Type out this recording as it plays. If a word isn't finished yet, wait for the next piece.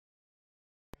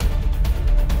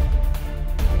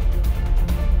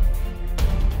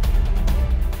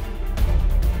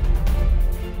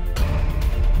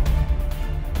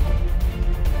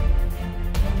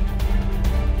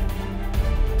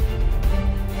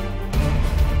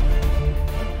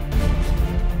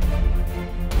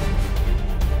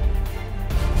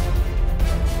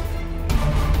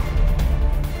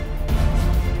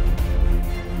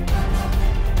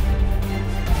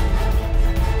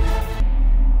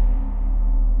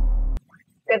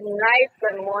Good night,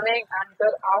 good morning, and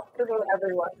good afternoon,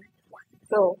 everyone.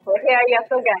 So we're here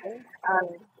yet again, and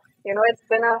it's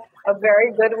been a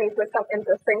very good week with some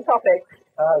interesting topics,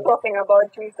 talking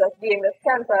about Jesus being the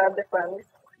center of different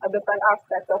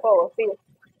aspects of our faith.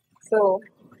 So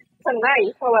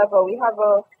tonight, however, we have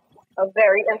a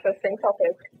very interesting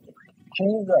topic.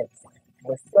 Jesus,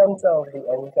 the center of the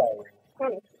end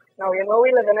time. Now, we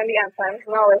live in the end times.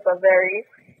 Now it's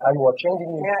I'm watching the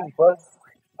newspapers,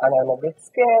 and I'm a bit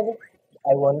scared.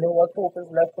 I wonder what hope is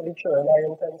left for the children I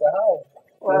intend to have.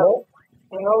 Well,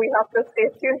 we have to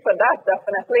stay tuned for that,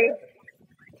 definitely.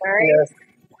 All right? Yes.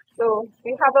 So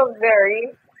we have a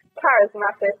very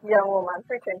charismatic young woman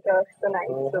preaching to us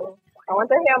tonight. So I want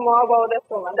to hear more about this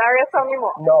woman. Darius, tell me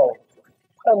more. No.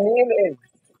 Her name is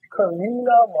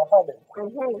Kareina Mohammed.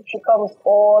 She comes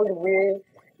all the way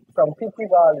from Pipi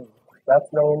Valley. That's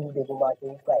now in the Big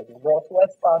Martin side, the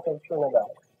northwest part of Trinidad.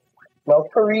 Now,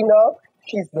 Kareina,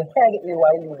 she's the head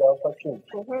AY leader of her church.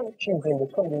 She's in the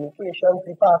communications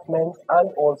department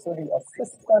and also the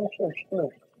assistant church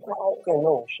clerk.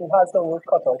 So, she has her work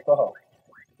cut out for her.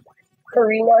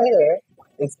 Kareina here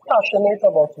is passionate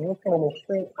about youth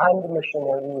ministry and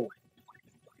missionary work.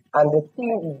 And the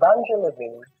theme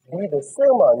evangelism, be the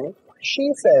sermon, she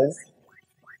says,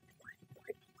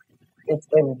 it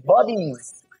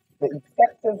embodies the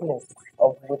effectiveness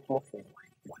of witnessing.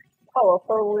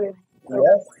 Powerful word.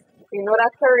 Yes. We know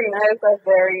that Kareina is a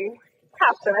very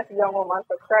passionate young woman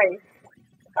for Christ.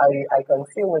 I can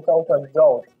say without a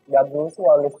doubt that those who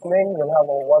are listening will have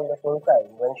a wonderful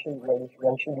time when she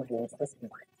begins to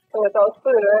speak. So without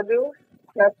further ado,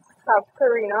 let's have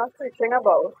Kareina preaching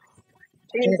about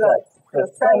Jesus, the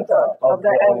center of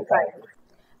the end time.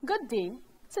 Good day.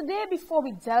 Today, before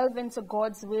we delve into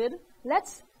God's word,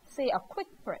 let's say a quick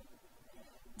prayer.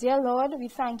 Dear Lord, we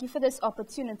thank you for this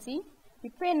opportunity. We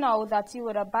pray now that you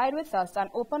would abide with us and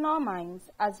open our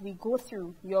minds as we go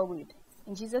through your word.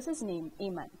 In Jesus' name,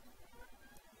 amen.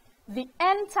 The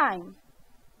end time,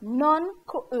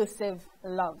 non-coercive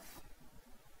love.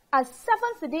 As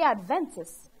Seventh-day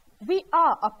Adventists, we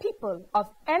are a people of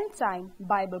end-time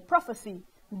Bible prophecy.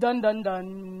 Dun dun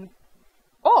dun.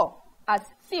 Or, as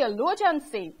theologians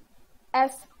say,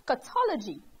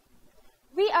 eschatology.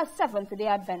 We as Seventh-day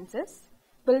Adventists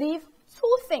believe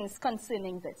two things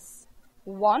concerning this.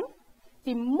 One,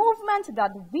 the movement that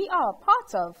we are a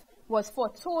part of was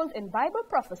foretold in Bible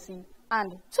prophecy.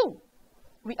 And two,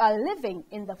 we are living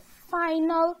in the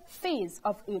final phase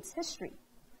of Earth's history.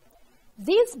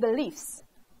 These beliefs,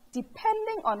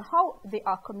 depending on how they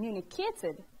are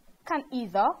communicated, can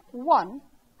either, one,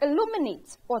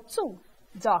 illuminate, or two,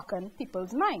 darken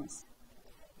people's minds.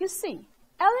 You see,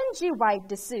 Ellen G. White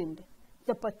discerned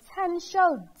the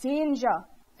potential danger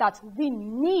that we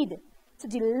need to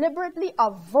deliberately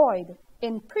avoid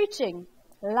in preaching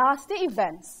last-day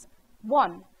events.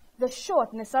 One, the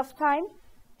shortness of time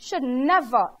should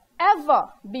never, ever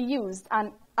be used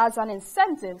as an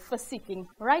incentive for seeking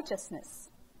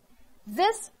righteousness.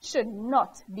 This should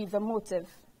not be the motive.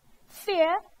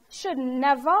 Fear should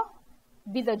never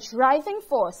be the driving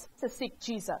force to seek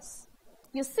Jesus.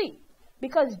 You see,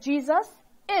 because Jesus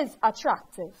is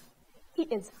attractive. He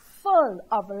is full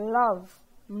of love,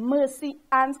 mercy,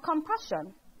 and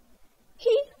compassion.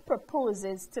 He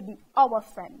proposes to be our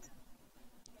friend.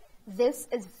 This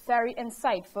is very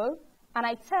insightful, and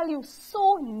I tell you,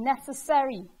 so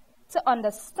necessary to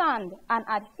understand and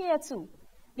adhere to,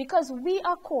 because we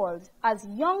are called as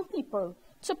young people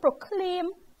to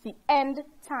proclaim the end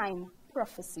time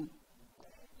prophecy.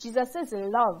 Jesus'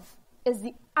 love is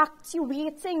the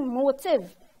actuating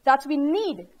motive that we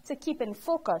need to keep in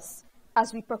focus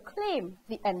as we proclaim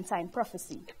the end time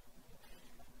prophecy.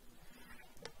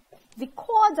 The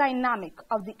core dynamic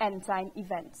of the end time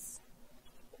events.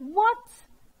 What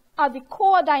are the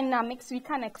core dynamics we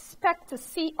can expect to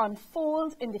see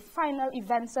unfold in the final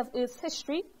events of Earth's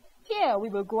history? Here we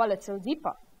will go a little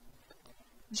deeper.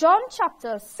 John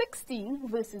chapter 16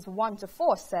 verses 1 to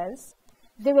 4 says,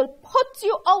 "They will put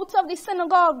you out of the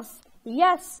synagogues.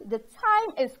 Yes, the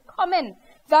time is coming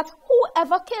that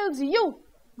whoever kills you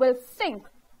will think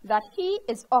that he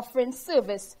is offering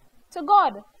service to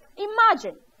God."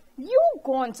 Imagine you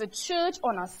going to church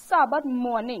on a Sabbath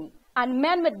morning and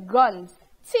men with guns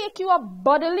take you up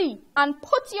bodily and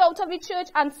put you out of the church,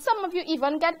 and some of you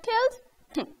even get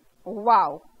killed?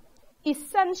 Wow.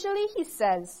 Essentially, he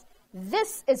says,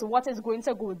 this is what is going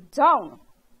to go down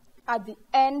at the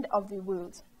end of the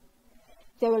world.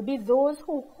 There will be those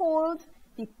who hold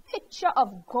the picture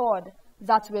of God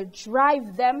that will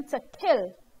drive them to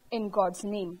kill in God's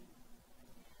name.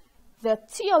 The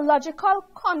theological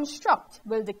construct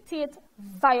will dictate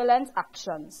violent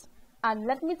actions. And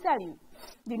let me tell you,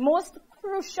 the most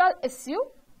crucial issue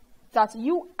that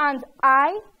you and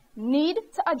I need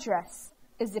to address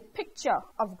is the picture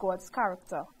of God's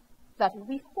character that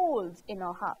we hold in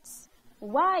our hearts.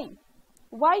 Why?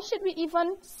 Why should we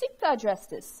even seek to address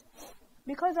this?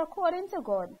 Because according to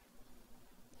God,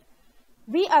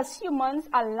 we as humans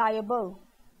are liable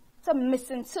to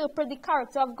misinterpret the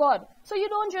character of God. So you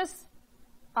don't just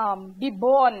be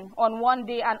born on one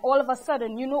day and all of a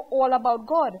sudden you know all about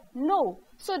God. No.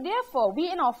 So therefore,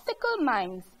 we in our fickle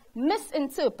minds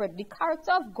misinterpret the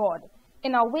character of God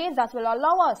in a way that will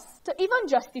allow us to even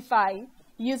justify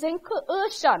using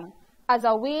coercion as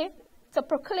a way to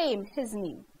proclaim his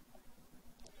name.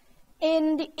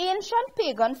 In the ancient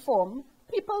pagan form,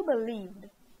 people believed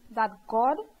that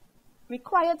God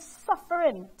required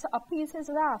suffering to appease his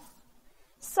wrath.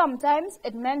 Sometimes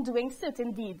it meant doing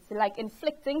certain deeds, like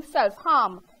inflicting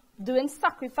self-harm, doing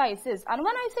sacrifices. And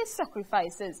when I say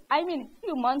sacrifices, I mean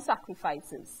human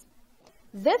sacrifices.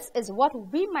 This is what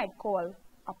we might call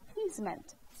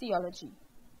appeasement theology.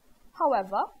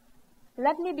 However,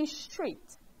 let me be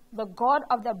straight. The God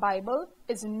of the Bible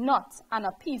is not an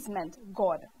appeasement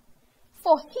God.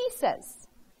 For he says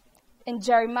in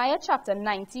Jeremiah chapter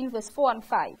 19, verse 4 and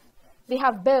 5, they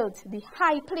have built the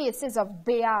high places of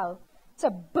Baal to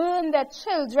burn their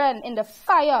children in the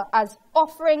fire as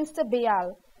offerings to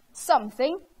Baal,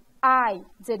 something I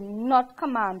did not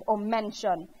command or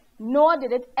mention, nor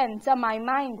did it enter my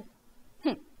mind.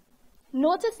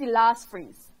 Notice the last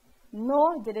phrase,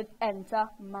 nor did it enter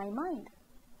my mind.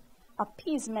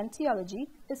 Appeasement theology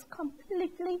is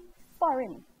completely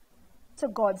foreign to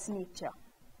God's nature.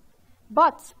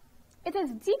 But it is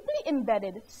deeply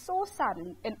embedded, so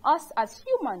sadly, in us as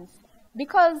humans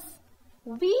because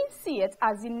we see it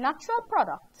as the natural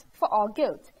product for our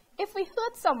guilt. If we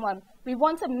hurt someone, we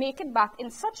want to make it back in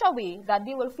such a way that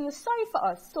they will feel sorry for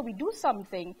us. So we do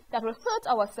something that will hurt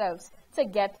ourselves to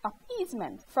get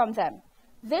appeasement from them.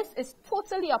 This is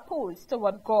totally opposed to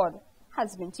what God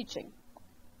has been teaching.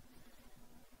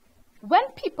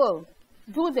 When people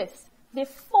do this, they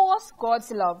force God's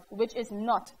love, which is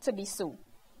not to be so.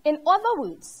 In other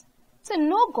words, to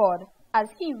know God as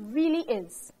he really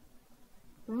is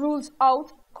rules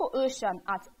out coercion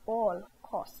at all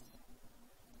costs.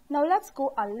 Now let's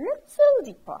go a little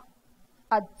deeper,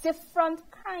 a different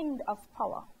kind of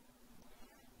power.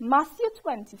 Matthew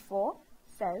 24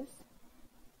 says,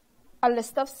 a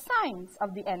list of signs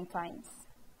of the end times.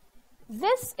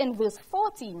 This in verse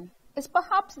 14 is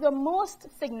perhaps the most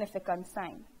significant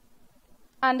sign.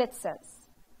 And it says,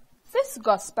 this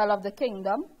gospel of the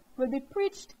kingdom will be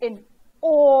preached in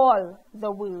all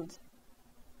the world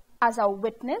as a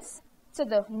witness to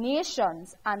the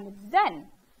nations, and then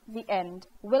the end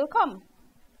will come.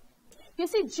 You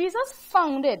see, Jesus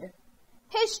founded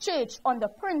his church on the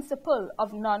principle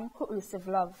of non-coercive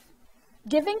love.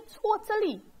 Giving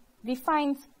totally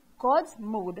defines God's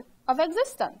mode of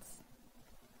existence.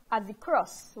 At the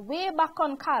cross, way back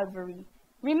on Calvary,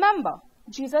 remember,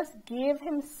 Jesus gave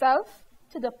himself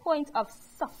to the point of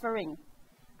suffering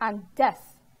and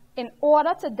death in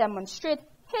order to demonstrate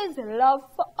his love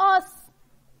for us.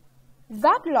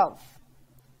 That love,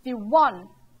 the one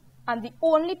and the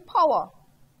only power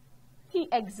he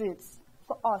exerts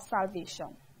for our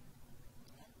salvation.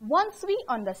 Once we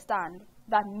understand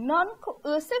that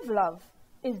non-coercive love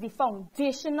is the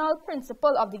foundational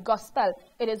principle of the gospel,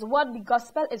 it is what the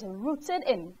gospel is rooted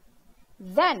in,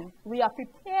 then we are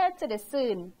prepared to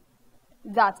discern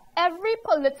that every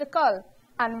political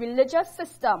and religious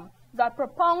system that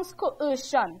propounds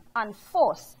coercion and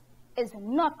force is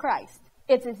not Christ.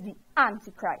 It is the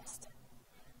Antichrist.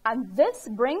 And this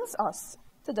brings us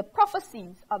to the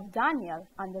prophecies of Daniel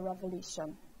and the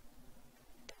Revelation.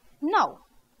 Now,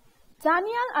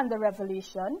 Daniel and the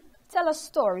Revelation tell a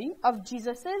story of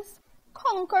Jesus'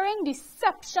 conquering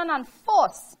deception and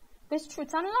force with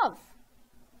truth and love.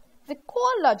 The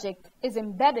core logic is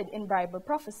embedded in Bible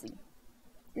prophecy.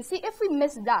 You see, if we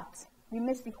miss that, we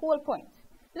miss the whole point.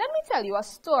 Let me tell you a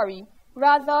story.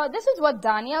 Rather, this is what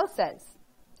Daniel says.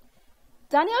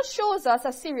 Daniel shows us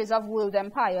a series of world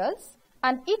empires,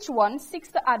 and each one seeks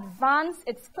to advance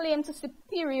its claim to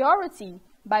superiority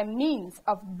by means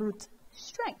of brute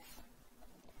strength.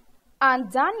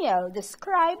 And Daniel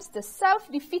describes the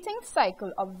self-defeating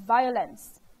cycle of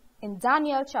violence in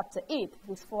Daniel chapter 8,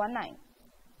 verse 4 and 9.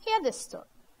 Hear this story.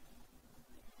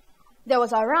 There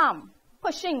was a ram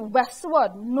pushing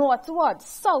westward, northward,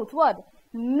 southward.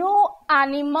 No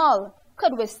animal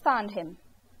could withstand him.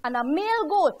 And a male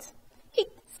goat, he's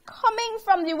coming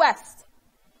from the west.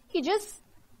 He's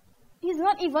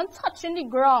not even touching the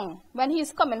ground when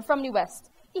he's coming from the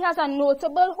west. He has a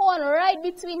notable horn right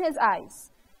between his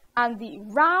eyes. And the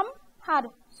ram had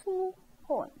 2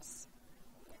 horns.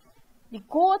 The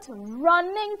goat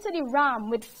running to the ram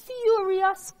with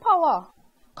furious power,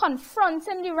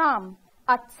 confronting the ram,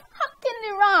 attacking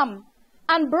the ram,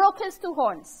 and broke his 2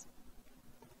 horns.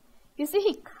 You see,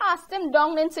 he cast him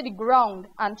down into the ground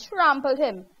and trampled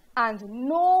him, and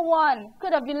no one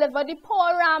could have delivered the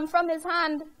poor ram from his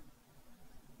hand.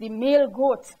 The male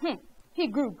goat, he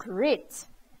grew great,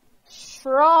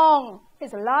 strong.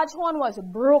 His large horn was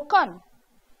broken,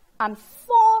 and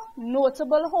 4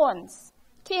 notable horns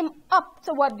came up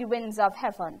toward the winds of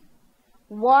heaven.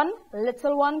 One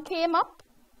little one came up,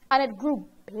 and it grew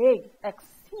big,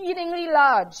 exceedingly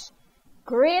large,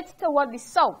 great toward the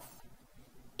south,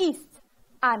 east,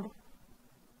 and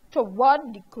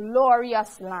toward the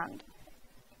glorious land.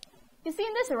 You see,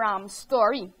 in this ram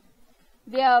story,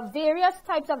 there are various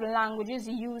types of languages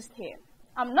used here.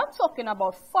 I'm not talking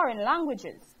about foreign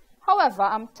languages. However,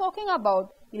 I'm talking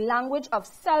about the language of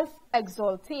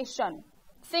self-exaltation.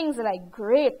 Things like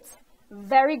great,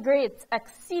 very great,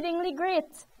 exceedingly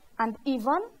great, and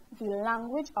even the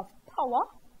language of power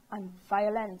and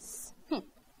violence.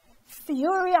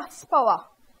 Furious power,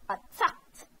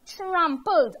 attacked,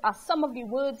 trampled are some of the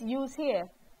words used here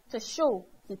to show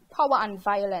the power and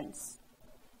violence.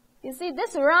 You see,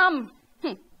 this ram,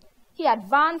 he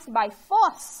advanced by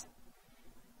force.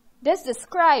 This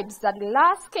describes that the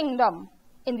last kingdom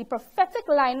in the prophetic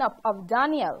lineup of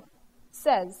Daniel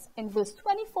says in verse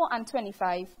 24 and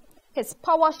 25, his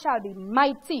power shall be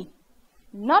mighty.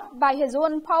 Not by his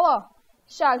own power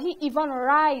shall he even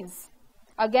rise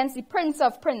against the prince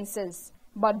of princes,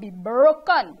 but be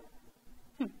broken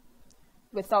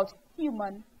without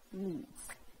human means.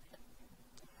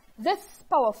 This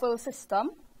powerful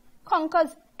system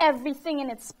conquers everything in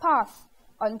its path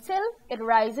until it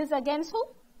rises against who?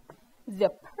 The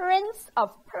Prince of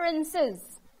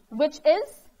Princes, which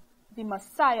is the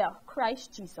Messiah,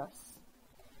 Christ Jesus.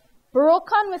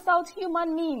 Broken without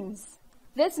human means.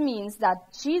 This means that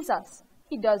Jesus,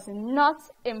 he does not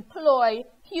employ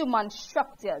human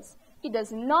structures. He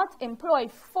does not employ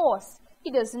force.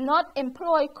 He does not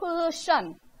employ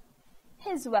coercion.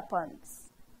 His weapons,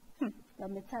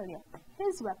 let me tell you,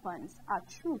 his weapons are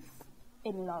truth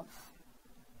in love.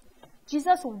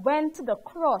 Jesus went to the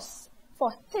cross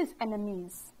for his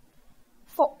enemies,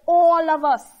 for all of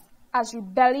us as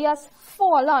rebellious,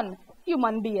 fallen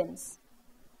human beings.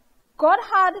 God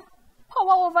had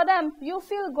power over them. You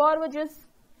feel God would just,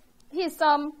 he's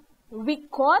some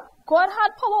weak God? God had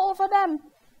power over them,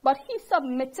 but he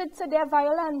submitted to their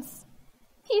violence.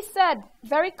 He said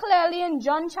very clearly in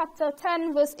John chapter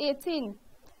 10 verse 18,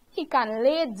 he can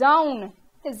lay down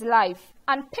his life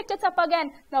and pick it up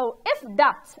again. Now, if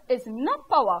that is not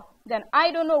power, then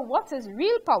I don't know what is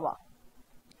real power.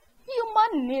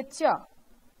 Human nature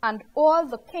and all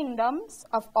the kingdoms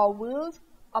of our world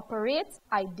operate,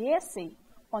 I dare say,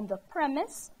 on the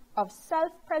premise of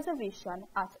self-preservation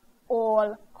at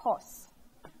all costs.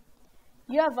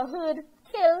 You ever heard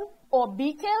kill or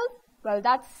be killed? Well,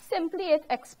 that's simply it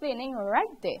explaining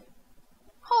right there.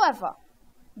 However,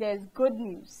 there's good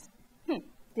news.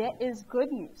 There is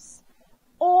good news.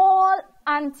 All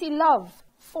anti-love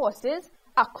forces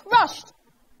are crushed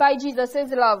by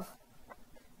Jesus' love.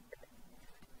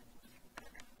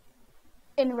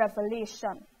 In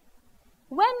Revelation,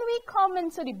 when we come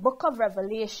into the book of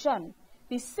Revelation,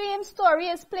 the same story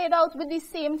is played out with the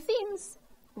same themes,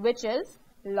 which is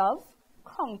love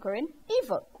conquering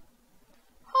evil.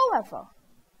 However,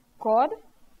 God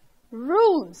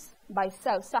rules by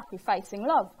self-sacrificing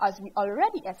love, as we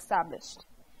already established.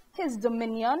 His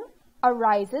dominion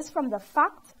arises from the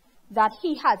fact that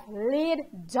he has laid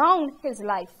down his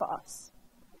life for us.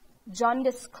 John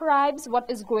describes what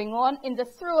is going on in the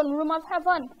throne room of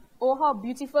heaven. Oh, how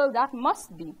beautiful that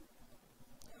must be.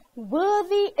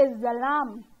 Worthy is the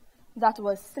Lamb that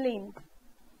was slain.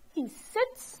 He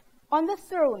sits on the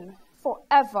throne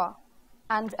forever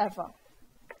and ever.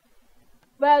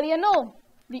 Well, you know,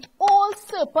 the old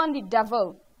serpent, the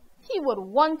devil, he would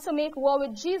want to make war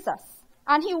with Jesus.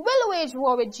 And he will wage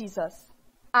war with Jesus.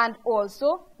 And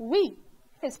also we,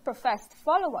 his professed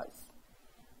followers.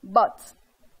 But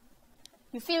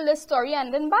you feel this story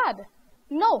ending bad?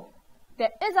 No,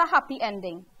 there is a happy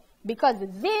ending, because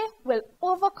they will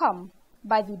overcome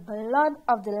by the blood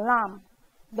of the Lamb,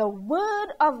 the word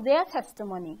of their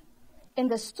testimony. In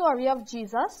the story of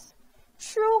Jesus,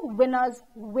 true winners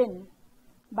win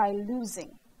by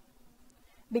losing,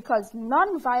 because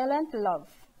non-violent love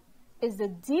is the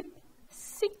deep,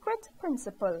 secret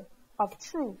principle of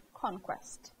true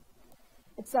conquest.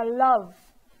 It's a love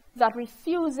that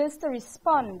refuses to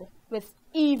respond with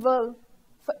evil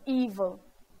for evil.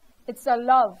 It's a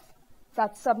love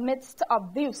that submits to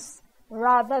abuse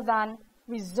rather than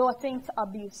resorting to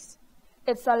abuse.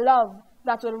 It's a love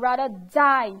that would rather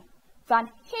die than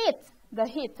hate the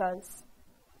haters.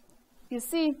 You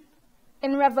see,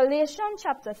 in Revelation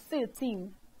chapter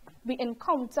 13, we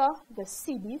encounter the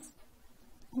sea beast,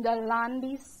 the land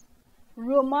beast,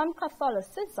 Roman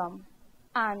Catholicism,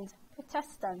 and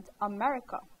Protestant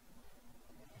America.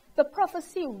 The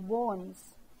prophecy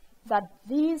warns that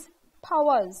these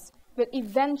powers will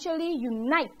eventually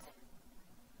unite.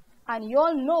 And you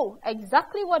all know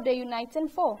exactly what they're uniting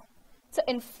for. To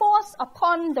enforce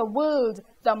upon the world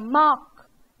the mark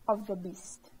of the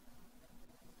beast.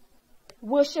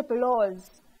 Worship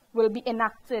laws will be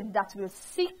enacted that will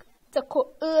seek to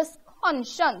coerce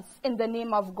conscience in the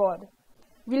name of God.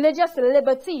 Religious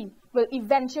liberty will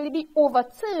eventually be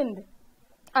overturned,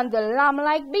 and the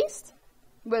lamb-like beast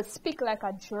will speak like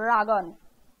a dragon.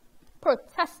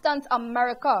 Protestant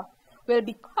America will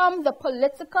become the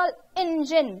political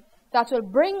engine that will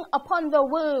bring upon the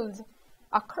world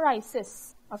a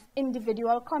crisis of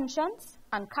individual conscience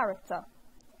and character.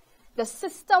 The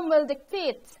system will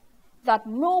dictate that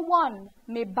no one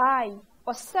may buy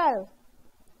or sell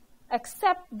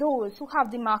except those who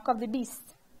have the mark of the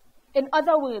beast. In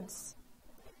other words,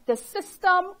 the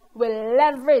system will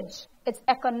leverage its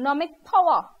economic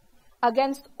power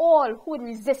against all who would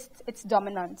resist its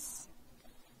dominance.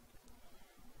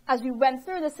 As we went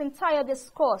through this entire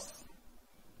discourse,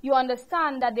 you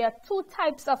understand that there are two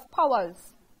types of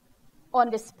powers on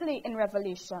display in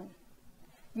Revelation.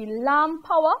 The lamb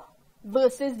power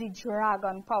versus the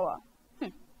dragon power.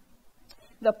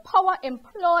 The power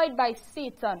employed by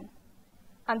Satan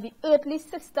and the earthly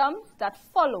systems that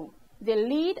follow, they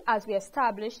lead, as we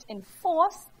established, in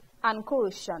force and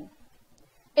coercion.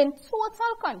 In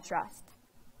total contrast,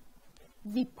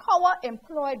 the power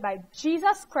employed by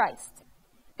Jesus Christ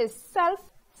is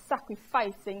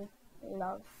self-sacrificing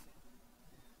love.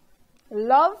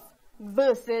 Love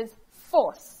versus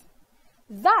force.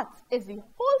 That is the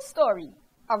whole story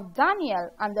of Daniel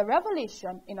and the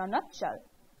Revelation in a nutshell.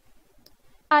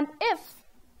 And if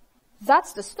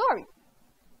that's the story,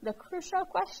 the crucial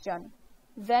question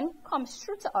then comes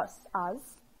true to us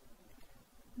as,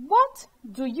 what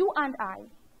do you and I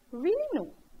really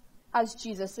know as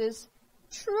Jesus'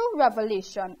 true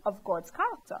revelation of God's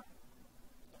character?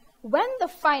 When the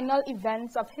final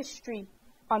events of history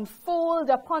unfold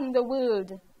upon the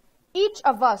world, each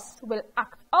of us will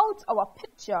act out our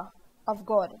picture of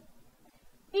God.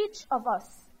 Each of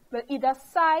us will either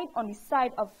side on the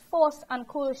side of force and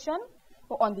coercion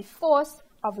or on the force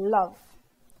of love.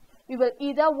 We will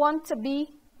either want to be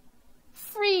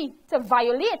free to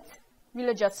violate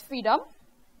religious freedom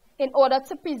in order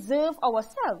to preserve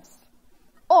ourselves,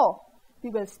 or we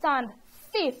will stand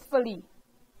faithfully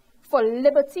for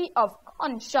liberty of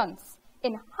conscience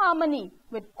in harmony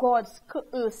with God's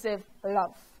coercive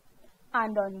love.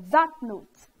 And on that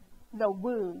note, the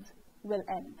world will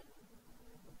end.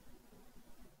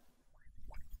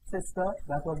 Sister,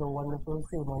 that was a wonderful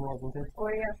sermon, wasn't it? Oh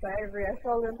yes, I agree. I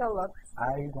felt it a lot.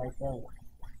 I myself.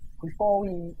 Before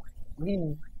we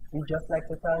leave, we'd just like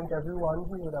to thank everyone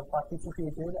who would have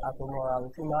participated at the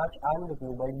Morality March and the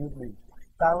Global Youth League.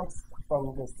 Thanks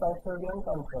from the South Caribbean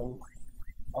Conference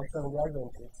of Seventh-day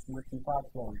Adventists Youth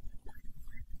Department.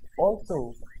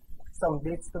 Also, some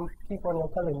dates to keep on your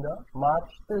calendar.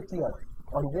 March 30th.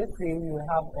 On this day, we will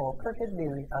have our Cricket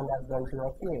Day and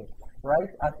Adventure Fair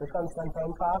right at the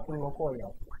Constantine Park in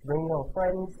Mokoya. Bring your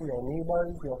friends, your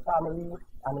neighbors, your family,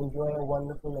 and enjoy a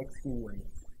wonderful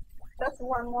experience. Just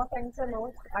one more thing to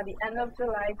note. At the end of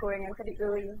July, going into the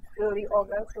early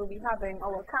August, we'll be having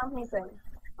our camp meeting.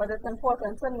 But it's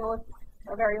important to note,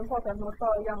 a very important note for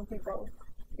our young people.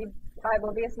 The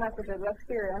Bible-based messages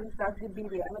experience, that's the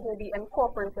BBM, will be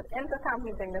incorporated into camp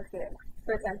meeting this year.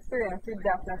 So it's an experience you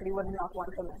definitely would not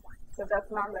want to miss. So just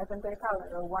mark that into your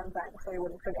calendar one time so you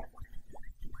wouldn't forget.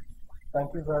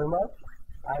 Thank you very much.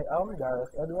 I am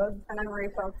Darius Edwards. And I'm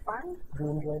Rachel Span. Do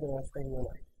enjoy the rest of your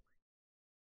night.